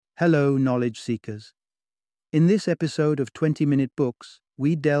Hello, knowledge seekers. In this episode of 20-Minute Books,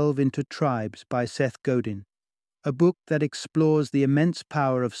 we delve into Tribes by Seth Godin, a book that explores the immense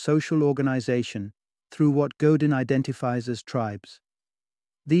power of social organization through what Godin identifies as tribes.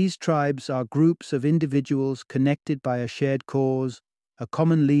 These tribes are groups of individuals connected by a shared cause, a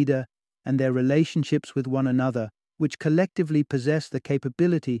common leader, and their relationships with one another, which collectively possess the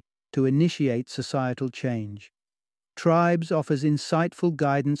capability to initiate societal change. Tribes offers insightful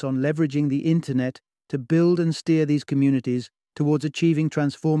guidance on leveraging the internet to build and steer these communities towards achieving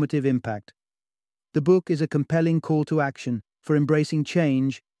transformative impact. The book is a compelling call to action for embracing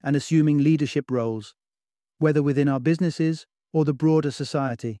change and assuming leadership roles, whether within our businesses or the broader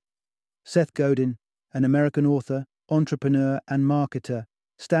society. Seth Godin, an American author, entrepreneur, and marketer,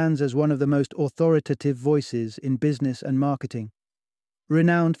 stands as one of the most authoritative voices in business and marketing.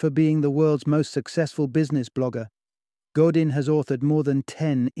 Renowned for being the world's most successful business blogger, Godin has authored more than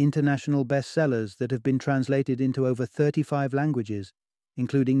 10 international bestsellers that have been translated into over 35 languages,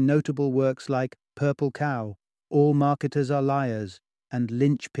 including notable works like Purple Cow, All Marketers Are Liars, and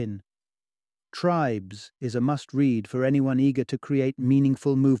Linchpin. Tribes is a must-read for anyone eager to create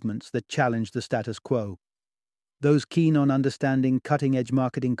meaningful movements that challenge the status quo. Those keen on understanding cutting-edge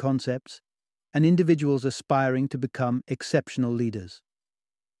marketing concepts, and individuals aspiring to become exceptional leaders.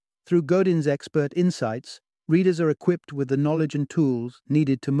 Through Godin's expert insights, readers are equipped with the knowledge and tools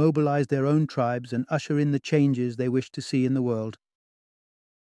needed to mobilize their own tribes and usher in the changes they wish to see in the world.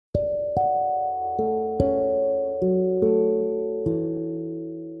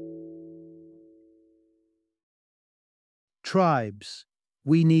 Tribes,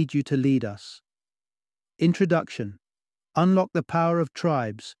 we need you to lead us. Introduction. Unlock the power of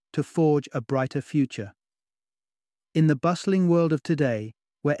tribes to forge a brighter future. In the bustling world of today,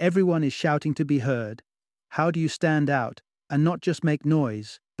 where everyone is shouting to be heard, how do you stand out and not just make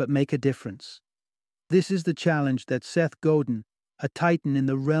noise, but make a difference? This is the challenge that Seth Godin, a titan in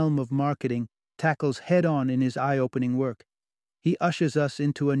the realm of marketing, tackles head-on in his eye-opening work. He ushers us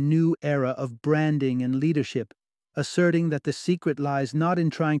into a new era of branding and leadership, asserting that the secret lies not in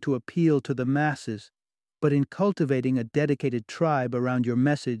trying to appeal to the masses, but in cultivating a dedicated tribe around your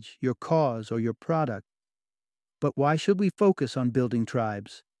message, your cause, or your product. But why should we focus on building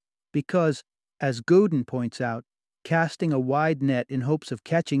tribes? Because, as Godin points out, casting a wide net in hopes of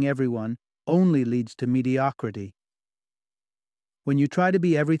catching everyone only leads to mediocrity. When you try to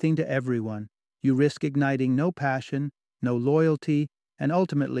be everything to everyone, you risk igniting no passion, no loyalty, and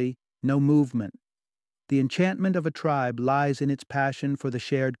ultimately, no movement. The enchantment of a tribe lies in its passion for the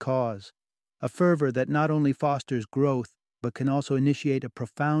shared cause, a fervor that not only fosters growth, but can also initiate a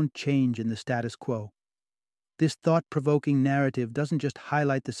profound change in the status quo. This thought-provoking narrative doesn't just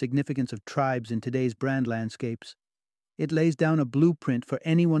highlight the significance of tribes in today's brand landscapes. It lays down a blueprint for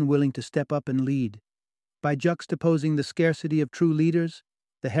anyone willing to step up and lead. By juxtaposing the scarcity of true leaders,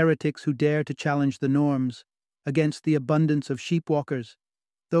 the heretics who dare to challenge the norms, against the abundance of sheepwalkers,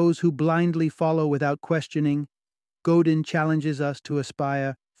 those who blindly follow without questioning, Godin challenges us to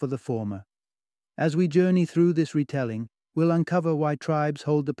aspire for the former. As we journey through this retelling, we'll uncover why tribes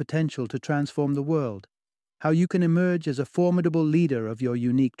hold the potential to transform the world, how you can emerge as a formidable leader of your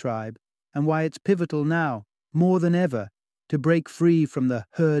unique tribe, and why it's pivotal now, more than ever, to break free from the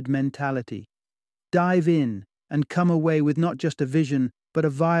herd mentality. Dive in and come away with not just a vision, but a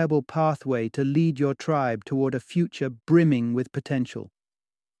viable pathway to lead your tribe toward a future brimming with potential.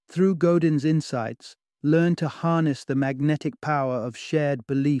 Through Godin's insights, learn to harness the magnetic power of shared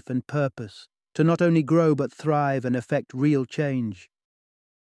belief and purpose, to not only grow but thrive and effect real change.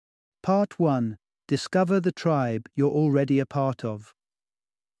 Part 1. Discover the tribe you're already a part of.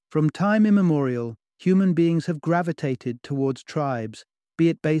 From time immemorial, human beings have gravitated towards tribes, be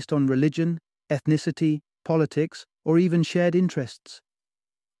it based on religion, ethnicity, politics, or even shared interests.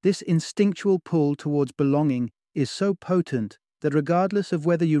 This instinctual pull towards belonging is so potent that regardless of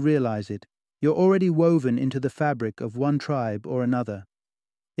whether you realize it, you're already woven into the fabric of one tribe or another.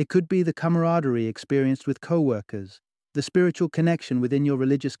 It could be the camaraderie experienced with co-workers, the spiritual connection within your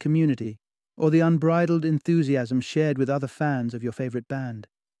religious community, or the unbridled enthusiasm shared with other fans of your favorite band.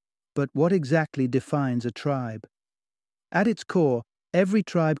 But what exactly defines a tribe? At its core, every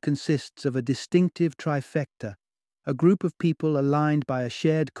tribe consists of a distinctive trifecta, a group of people aligned by a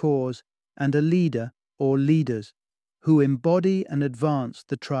shared cause, and a leader or leaders who embody and advance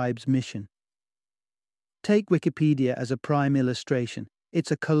the tribe's mission. Take Wikipedia as a prime illustration.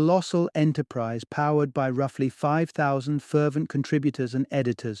 It's a colossal enterprise powered by roughly 5,000 fervent contributors and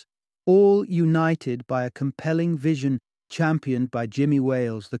editors, all united by a compelling vision championed by Jimmy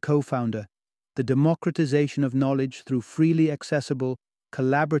Wales, the co-founder, the democratization of knowledge through freely accessible,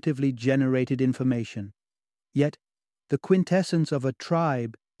 collaboratively generated information. Yet, the quintessence of a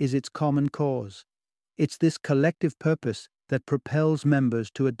tribe is its common cause. It's this collective purpose that propels members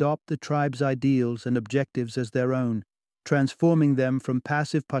to adopt the tribe's ideals and objectives as their own, transforming them from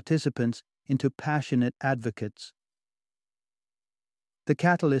passive participants into passionate advocates. The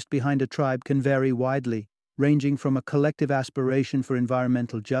catalyst behind a tribe can vary widely, ranging from a collective aspiration for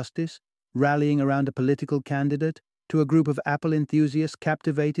environmental justice, rallying around a political candidate, to a group of Apple enthusiasts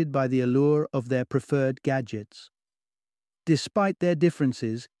captivated by the allure of their preferred gadgets. Despite their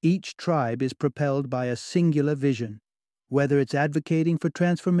differences, each tribe is propelled by a singular vision, whether it's advocating for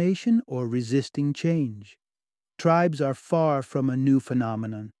transformation or resisting change. Tribes are far from a new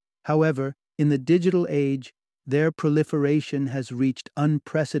phenomenon. However, in the digital age, their proliferation has reached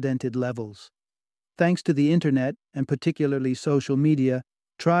unprecedented levels. Thanks to the internet, and particularly social media,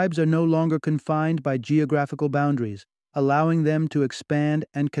 tribes are no longer confined by geographical boundaries, allowing them to expand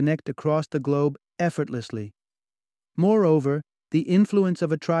and connect across the globe effortlessly. Moreover, the influence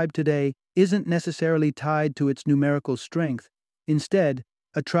of a tribe today isn't necessarily tied to its numerical strength. Instead,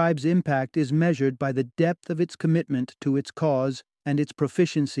 a tribe's impact is measured by the depth of its commitment to its cause and its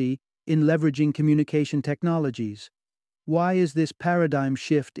proficiency in leveraging communication technologies. Why is this paradigm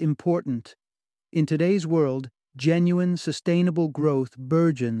shift important? In today's world, genuine, sustainable growth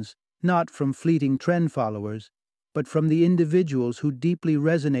burgeons not from fleeting trend followers, but from the individuals who deeply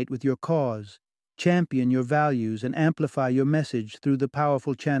resonate with your cause, champion your values, and amplify your message through the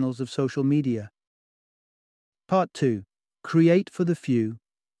powerful channels of social media. Part 2. Create for the few,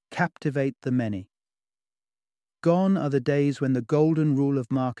 captivate the many. Gone are the days when the golden rule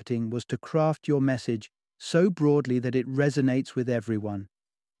of marketing was to craft your message so broadly that it resonates with everyone.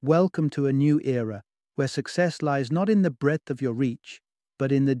 Welcome to a new era, where success lies not in the breadth of your reach,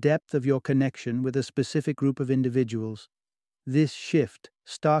 but in the depth of your connection with a specific group of individuals. This shift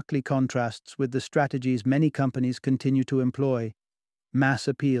starkly contrasts with the strategies many companies continue to employ: mass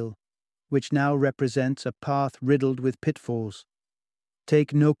appeal, which now represents a path riddled with pitfalls.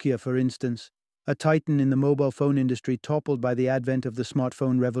 Take Nokia, for instance, a titan in the mobile phone industry toppled by the advent of the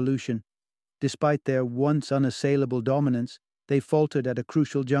smartphone revolution. Despite their once unassailable dominance, they faltered at a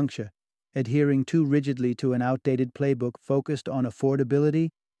crucial juncture, adhering too rigidly to an outdated playbook focused on affordability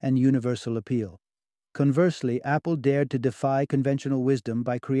and universal appeal. Conversely, Apple dared to defy conventional wisdom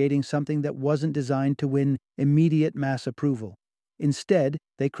by creating something that wasn't designed to win immediate mass approval. Instead,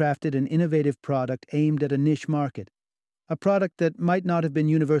 they crafted an innovative product aimed at a niche market, a product that might not have been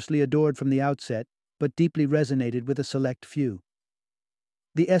universally adored from the outset, but deeply resonated with a select few.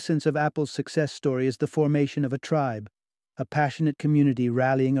 The essence of Apple's success story is the formation of a tribe, a passionate community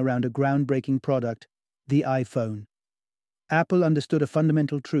rallying around a groundbreaking product, the iPhone. Apple understood a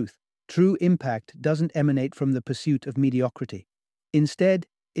fundamental truth: true impact doesn't emanate from the pursuit of mediocrity. Instead,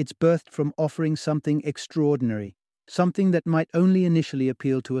 it's birthed from offering something extraordinary, something that might only initially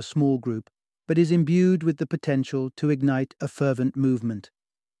appeal to a small group, but is imbued with the potential to ignite a fervent movement.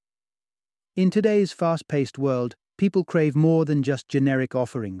 In today's fast-paced world, people crave more than just generic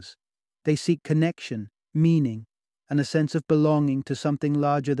offerings. They seek connection, meaning, and a sense of belonging to something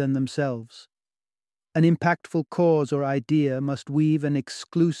larger than themselves. An impactful cause or idea must weave an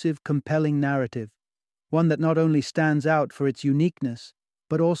exclusive, compelling narrative, one that not only stands out for its uniqueness,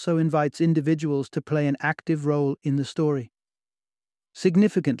 but also invites individuals to play an active role in the story.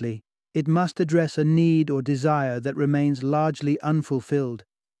 Significantly, it must address a need or desire that remains largely unfulfilled,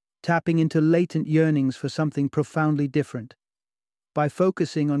 tapping into latent yearnings for something profoundly different. By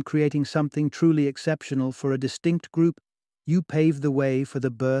focusing on creating something truly exceptional for a distinct group, you pave the way for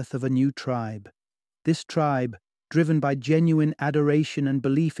the birth of a new tribe. This tribe, driven by genuine adoration and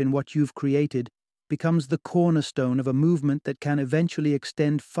belief in what you've created, becomes the cornerstone of a movement that can eventually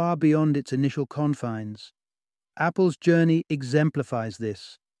extend far beyond its initial confines. Apple's journey exemplifies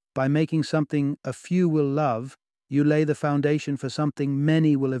this. By making something a few will love, you lay the foundation for something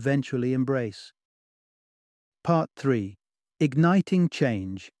many will eventually embrace. Part 3. Igniting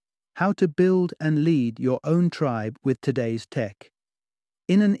Change: How to Build and Lead Your Own Tribe with Today's Tech.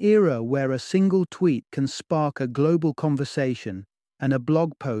 In an era where a single tweet can spark a global conversation and a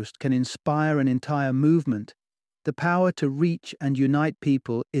blog post can inspire an entire movement, the power to reach and unite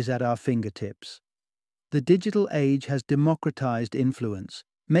people is at our fingertips. The digital age has democratized influence,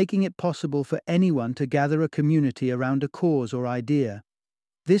 making it possible for anyone to gather a community around a cause or idea.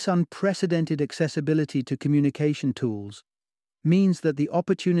 This unprecedented accessibility to communication tools means that the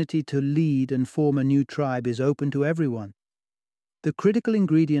opportunity to lead and form a new tribe is open to everyone. The critical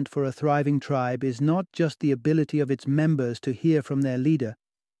ingredient for a thriving tribe is not just the ability of its members to hear from their leader,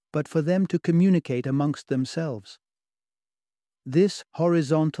 but for them to communicate amongst themselves. This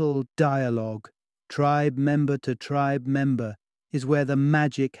horizontal dialogue, tribe member to tribe member, is where the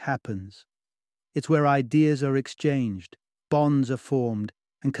magic happens. It's where ideas are exchanged, bonds are formed,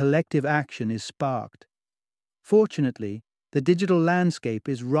 and collective action is sparked. Fortunately, the digital landscape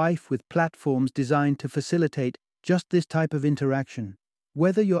is rife with platforms designed to facilitate just this type of interaction.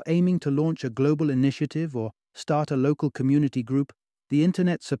 Whether you're aiming to launch a global initiative or start a local community group, the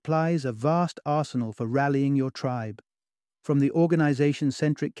internet supplies a vast arsenal for rallying your tribe. From the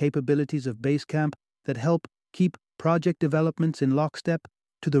organization-centric capabilities of Basecamp that help keep project developments in lockstep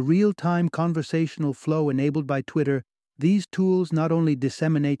to the real-time conversational flow enabled by Twitter, these tools not only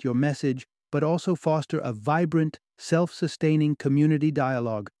disseminate your message, but also foster a vibrant, self-sustaining community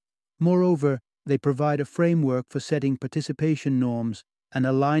dialogue. Moreover, they provide a framework for setting participation norms and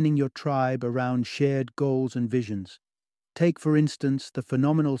aligning your tribe around shared goals and visions. Take, for instance, the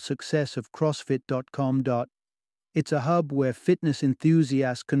phenomenal success of CrossFit.com. It's a hub where fitness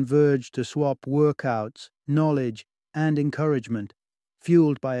enthusiasts converge to swap workouts, knowledge, and encouragement,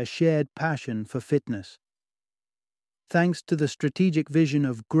 fueled by a shared passion for fitness. Thanks to the strategic vision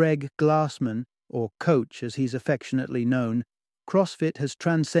of Greg Glassman, or Coach as he's affectionately known, CrossFit has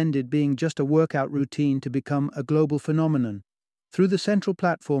transcended being just a workout routine to become a global phenomenon. Through the central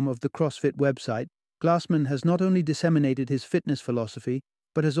platform of the CrossFit website, Glassman has not only disseminated his fitness philosophy,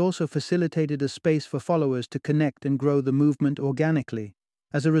 but has also facilitated a space for followers to connect and grow the movement organically.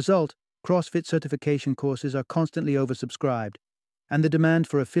 As a result, CrossFit certification courses are constantly oversubscribed, and the demand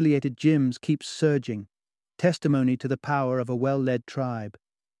for affiliated gyms keeps surging, testimony to the power of a well-led tribe.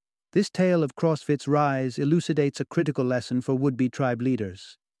 This tale of CrossFit's rise elucidates a critical lesson for would-be tribe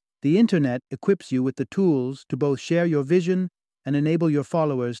leaders. The internet equips you with the tools to both share your vision and enable your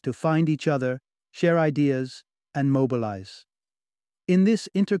followers to find each other, share ideas, and mobilize. In this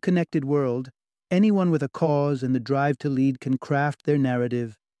interconnected world, anyone with a cause and the drive to lead can craft their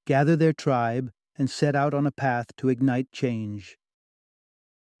narrative, gather their tribe, and set out on a path to ignite change.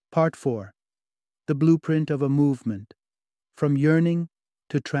 Part 4. The Blueprint of a Movement. From Yearning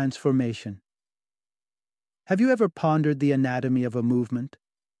to Transformation. Have you ever pondered the anatomy of a movement?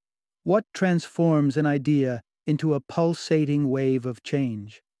 What transforms an idea into a pulsating wave of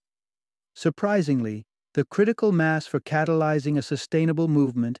change? Surprisingly, the critical mass for catalyzing a sustainable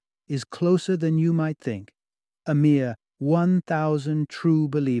movement is closer than you might think, a mere 1,000 true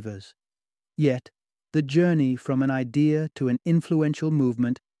believers. Yet, the journey from an idea to an influential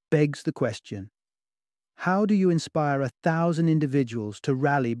movement begs the question: how do you inspire 1,000 individuals to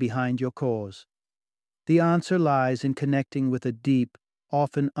rally behind your cause? The answer lies in connecting with a deep,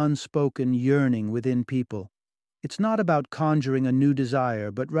 often unspoken yearning within people. It's not about conjuring a new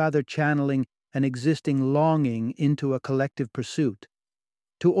desire, but rather channeling an existing longing into a collective pursuit.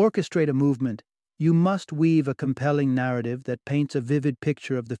 To orchestrate a movement, you must weave a compelling narrative that paints a vivid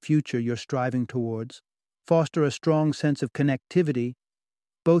picture of the future you're striving towards, foster a strong sense of connectivity,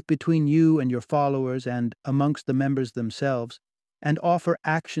 both between you and your followers and amongst the members themselves, and offer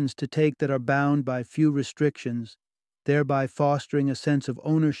actions to take that are bound by few restrictions, thereby fostering a sense of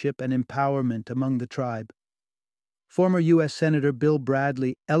ownership and empowerment among the tribe. Former U.S. Senator Bill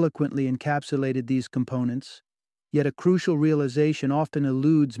Bradley eloquently encapsulated these components, yet a crucial realization often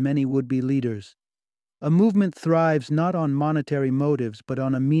eludes many would-be leaders. A movement thrives not on monetary motives, but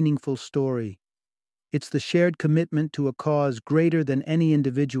on a meaningful story. It's the shared commitment to a cause greater than any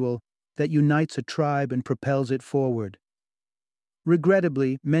individual that unites a tribe and propels it forward.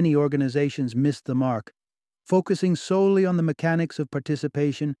 Regrettably, many organizations miss the mark, focusing solely on the mechanics of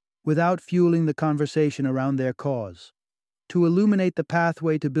participation without fueling the conversation around their cause. To illuminate the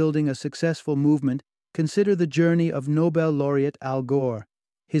pathway to building a successful movement, consider the journey of Nobel laureate Al Gore.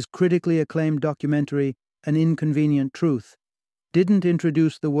 His critically acclaimed documentary, An Inconvenient Truth, didn't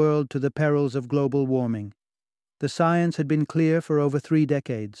introduce the world to the perils of global warming. The science had been clear for over 3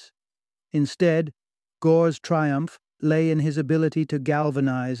 decades. Instead, Gore's triumph lay in his ability to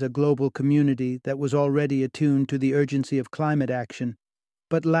galvanize a global community that was already attuned to the urgency of climate action,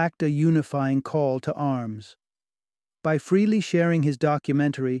 but lacked a unifying call to arms. By freely sharing his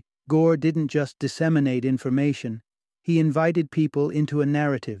documentary, Gore didn't just disseminate information, he invited people into a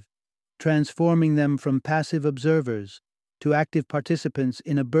narrative, transforming them from passive observers to active participants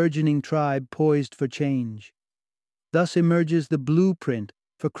in a burgeoning tribe poised for change. Thus emerges the blueprint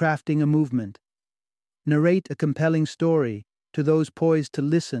for crafting a movement. Narrate a compelling story to those poised to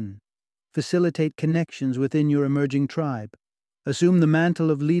listen, facilitate connections within your emerging tribe, assume the mantle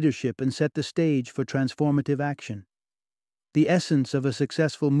of leadership and set the stage for transformative action. The essence of a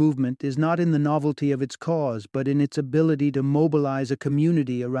successful movement is not in the novelty of its cause, but in its ability to mobilize a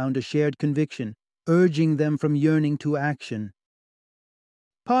community around a shared conviction, urging them from yearning to action.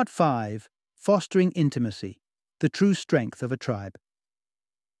 Part 5. Fostering Intimacy, the True Strength of a Tribe.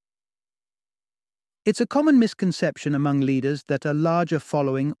 It's a common misconception among leaders that a larger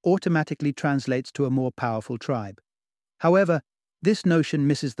following automatically translates to a more powerful tribe. However, this notion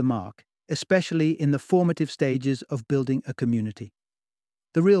misses the mark, especially in the formative stages of building a community.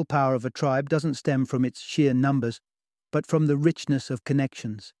 The real power of a tribe doesn't stem from its sheer numbers, but from the richness of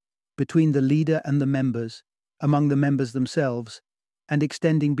connections between the leader and the members, among the members themselves, and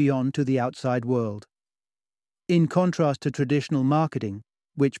extending beyond to the outside world. In contrast to traditional marketing,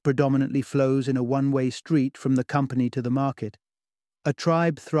 which predominantly flows in a one-way street from the company to the market, a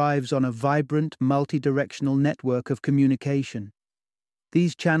tribe thrives on a vibrant, multi-directional network of communication.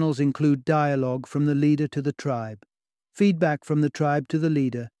 These channels include dialogue from the leader to the tribe, feedback from the tribe to the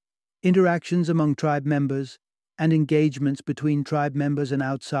leader, interactions among tribe members, and engagements between tribe members and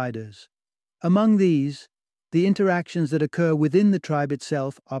outsiders. Among these, the interactions that occur within the tribe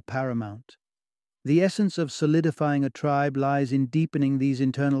itself are paramount. The essence of solidifying a tribe lies in deepening these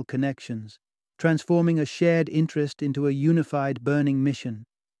internal connections, transforming a shared interest into a unified burning mission.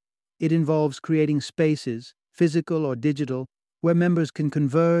 It involves creating spaces, physical or digital, where members can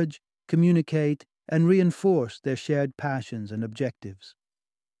converge, communicate, and reinforce their shared passions and objectives.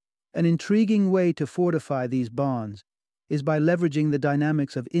 An intriguing way to fortify these bonds is by leveraging the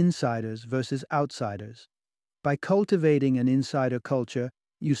dynamics of insiders versus outsiders. By cultivating an insider culture,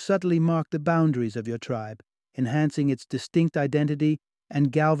 you subtly mark the boundaries of your tribe, enhancing its distinct identity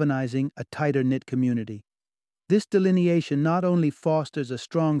and galvanizing a tighter-knit community. This delineation not only fosters a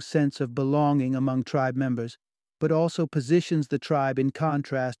strong sense of belonging among tribe members, but also positions the tribe in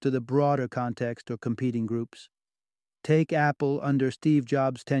contrast to the broader context or competing groups. Take Apple under Steve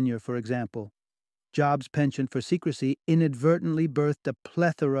Jobs' tenure, for example. Jobs' penchant for secrecy inadvertently birthed a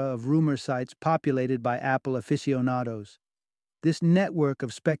plethora of rumor sites populated by Apple aficionados. This network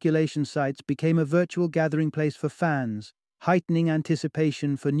of speculation sites became a virtual gathering place for fans, heightening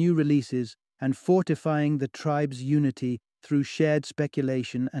anticipation for new releases and fortifying the tribe's unity through shared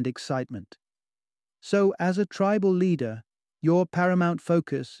speculation and excitement. So, as a tribal leader, your paramount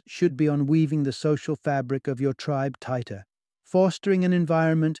focus should be on weaving the social fabric of your tribe tighter, fostering an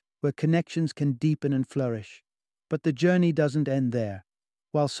environment where connections can deepen and flourish. But the journey doesn't end there.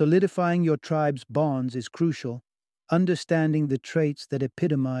 While solidifying your tribe's bonds is crucial, understanding the traits that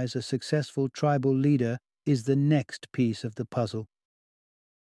epitomize a successful tribal leader is the next piece of the puzzle.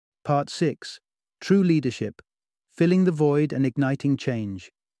 Part 6. True Leadership, Filling the Void and Igniting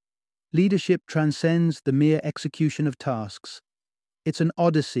Change. Leadership transcends the mere execution of tasks. It's an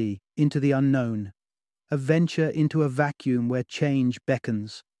odyssey into the unknown, a venture into a vacuum where change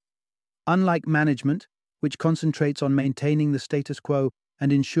beckons. Unlike management, which concentrates on maintaining the status quo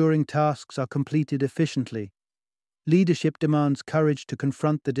and ensuring tasks are completed efficiently, leadership demands courage to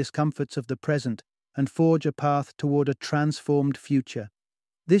confront the discomforts of the present and forge a path toward a transformed future.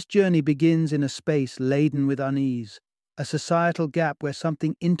 This journey begins in a space laden with unease, a societal gap where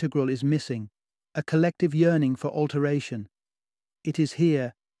something integral is missing, a collective yearning for alteration. It is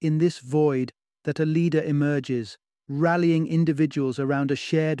here, in this void, that a leader emerges, rallying individuals around a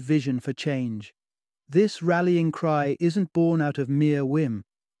shared vision for change. This rallying cry isn't born out of mere whim,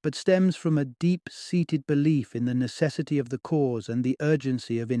 but stems from a deep-seated belief in the necessity of the cause and the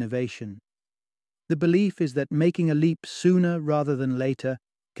urgency of innovation. The belief is that making a leap sooner rather than later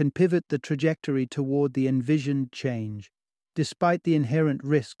can pivot the trajectory toward the envisioned change, despite the inherent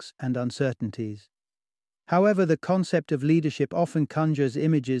risks and uncertainties. However, the concept of leadership often conjures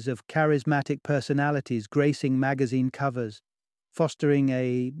images of charismatic personalities gracing magazine covers, fostering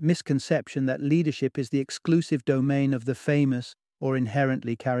a misconception that leadership is the exclusive domain of the famous or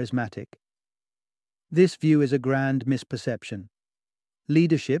inherently charismatic. This view is a grand misperception.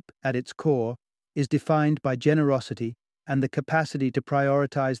 Leadership, at its core, is defined by generosity and the capacity to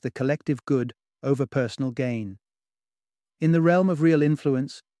prioritize the collective good over personal gain. In the realm of real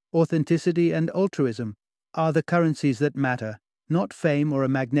influence, authenticity and altruism are the currencies that matter, not fame or a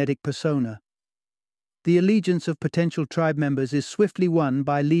magnetic persona. The allegiance of potential tribe members is swiftly won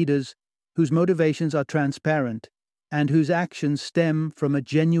by leaders whose motivations are transparent and whose actions stem from a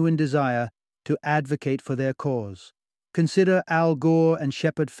genuine desire to advocate for their cause. Consider Al Gore and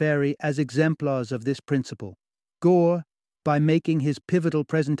Shepard Fairey as exemplars of this principle. Gore, by making his pivotal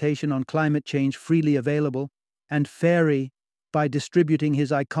presentation on climate change freely available, and Fairey, by distributing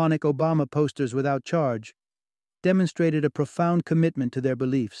his iconic Obama posters without charge, demonstrated a profound commitment to their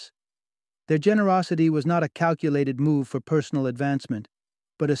beliefs. Their generosity was not a calculated move for personal advancement,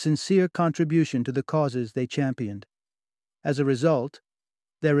 but a sincere contribution to the causes they championed. As a result,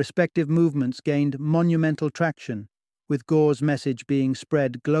 their respective movements gained monumental traction, with Gore's message being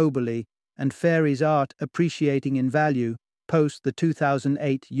spread globally and Fairey's art appreciating in value post the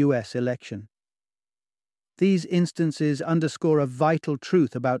 2008 US election. These instances underscore a vital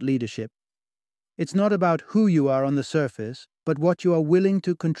truth about leadership. It's not about who you are on the surface, but what you are willing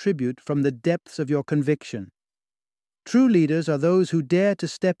to contribute from the depths of your conviction. True leaders are those who dare to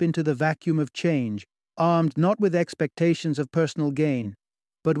step into the vacuum of change, armed not with expectations of personal gain,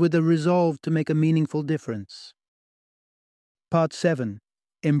 but with a resolve to make a meaningful difference. Part 7.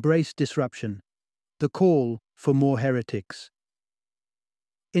 Embrace Disruption. The Call for More Heretics.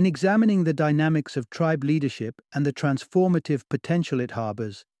 In examining the dynamics of tribe leadership and the transformative potential it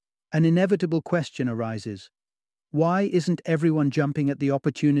harbors, an inevitable question arises. Why isn't everyone jumping at the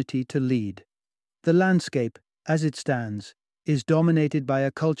opportunity to lead? The landscape, as it stands, is dominated by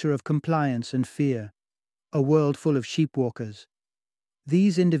a culture of compliance and fear, a world full of sheepwalkers.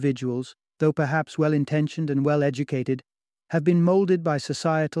 These individuals, though perhaps well-intentioned and well-educated, have been molded by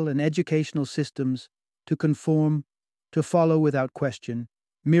societal and educational systems to conform, to follow without question,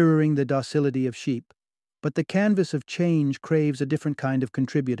 mirroring the docility of sheep. But the canvas of change craves a different kind of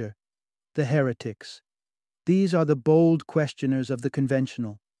contributor, the heretics. These are the bold questioners of the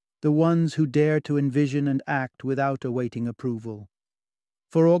conventional, the ones who dare to envision and act without awaiting approval.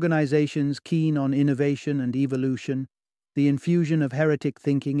 For organizations keen on innovation and evolution, the infusion of heretic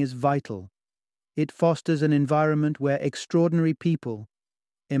thinking is vital. It fosters an environment where extraordinary people,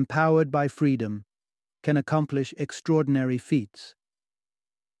 empowered by freedom, can accomplish extraordinary feats.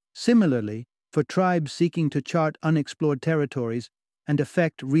 Similarly, for tribes seeking to chart unexplored territories and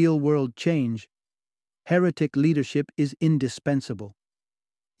effect real-world change, heretic leadership is indispensable.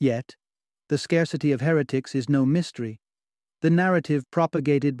 Yet, the scarcity of heretics is no mystery. The narrative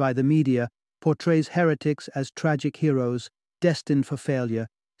propagated by the media portrays heretics as tragic heroes, destined for failure,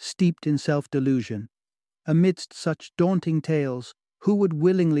 steeped in self-delusion. Amidst such daunting tales, who would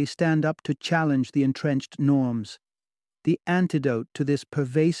willingly stand up to challenge the entrenched norms? The antidote to this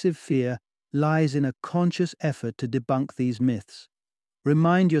pervasive fear lies in a conscious effort to debunk these myths.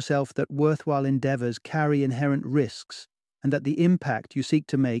 Remind yourself that worthwhile endeavors carry inherent risks, and that the impact you seek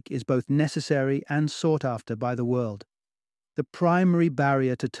to make is both necessary and sought after by the world. The primary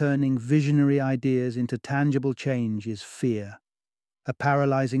barrier to turning visionary ideas into tangible change is fear, a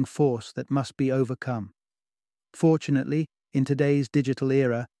paralyzing force that must be overcome. Fortunately, in today's digital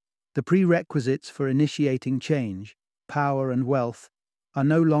era, the prerequisites for initiating change, power and wealth, are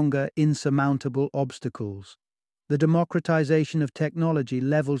no longer insurmountable obstacles. The democratization of technology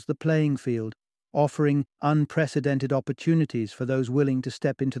levels the playing field, offering unprecedented opportunities for those willing to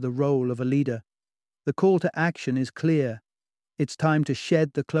step into the role of a leader. The call to action is clear. It's time to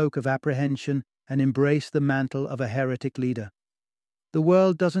shed the cloak of apprehension and embrace the mantle of a heretic leader. The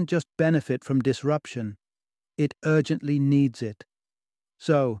world doesn't just benefit from disruption, it urgently needs it.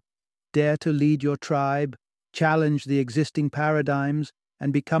 So, dare to lead your tribe, challenge the existing paradigms,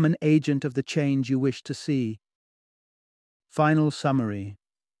 and become an agent of the change you wish to see. Final summary.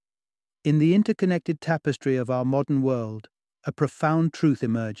 In the interconnected tapestry of our modern world, a profound truth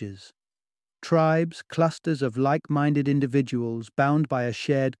emerges. Tribes, clusters of like-minded individuals bound by a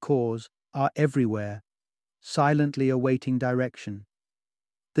shared cause, are everywhere, silently awaiting direction.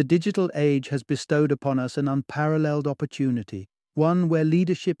 The digital age has bestowed upon us an unparalleled opportunity, one where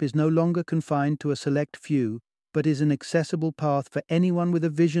leadership is no longer confined to a select few, but is an accessible path for anyone with a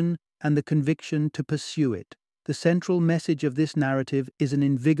vision and the conviction to pursue it. The central message of this narrative is an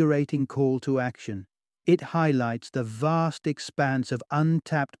invigorating call to action. It highlights the vast expanse of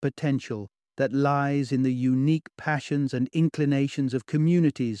untapped potential that lies in the unique passions and inclinations of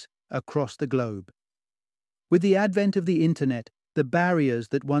communities across the globe. With the advent of the Internet, the barriers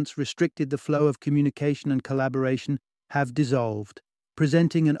that once restricted the flow of communication and collaboration have dissolved,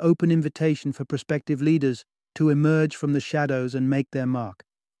 presenting an open invitation for prospective leaders to emerge from the shadows and make their mark.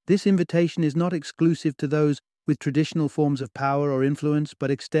 This invitation is not exclusive to those with traditional forms of power or influence,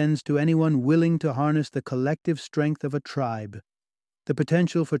 but extends to anyone willing to harness the collective strength of a tribe. The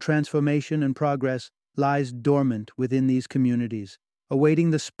potential for transformation and progress lies dormant within these communities,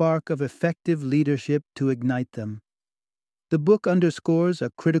 awaiting the spark of effective leadership to ignite them. The book underscores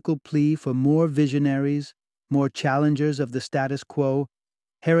a critical plea for more visionaries, more challengers of the status quo,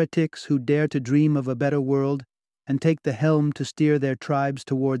 heretics who dare to dream of a better world and take the helm to steer their tribes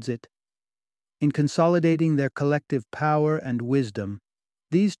towards it. In consolidating their collective power and wisdom,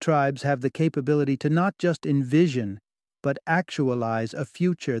 these tribes have the capability to not just envision, but actualize a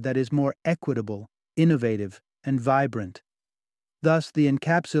future that is more equitable, innovative, and vibrant. Thus, the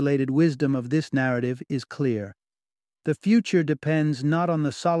encapsulated wisdom of this narrative is clear. The future depends not on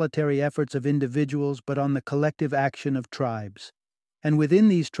the solitary efforts of individuals but on the collective action of tribes. And within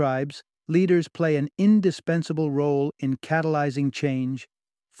these tribes, leaders play an indispensable role in catalyzing change,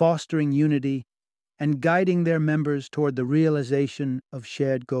 fostering unity, and guiding their members toward the realization of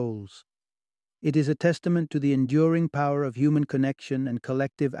shared goals. It is a testament to the enduring power of human connection and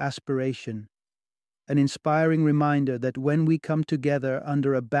collective aspiration, an inspiring reminder that when we come together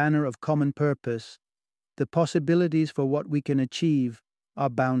under a banner of common purpose, the possibilities for what we can achieve are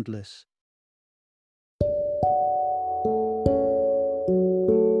boundless.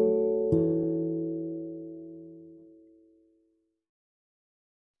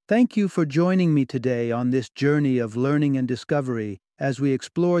 Thank you for joining me today on this journey of learning and discovery as we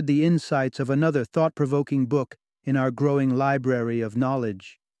explored the insights of another thought-provoking book in our growing library of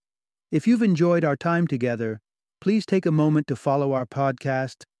knowledge. If you've enjoyed our time together, please take a moment to follow our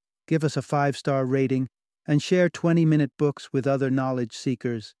podcast, give us a 5-star rating, and share 20-minute books with other knowledge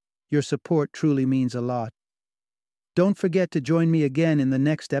seekers. Your support truly means a lot. Don't forget to join me again in the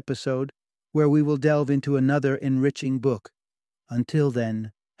next episode, where we will delve into another enriching book. Until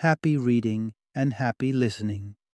then, happy reading and happy listening.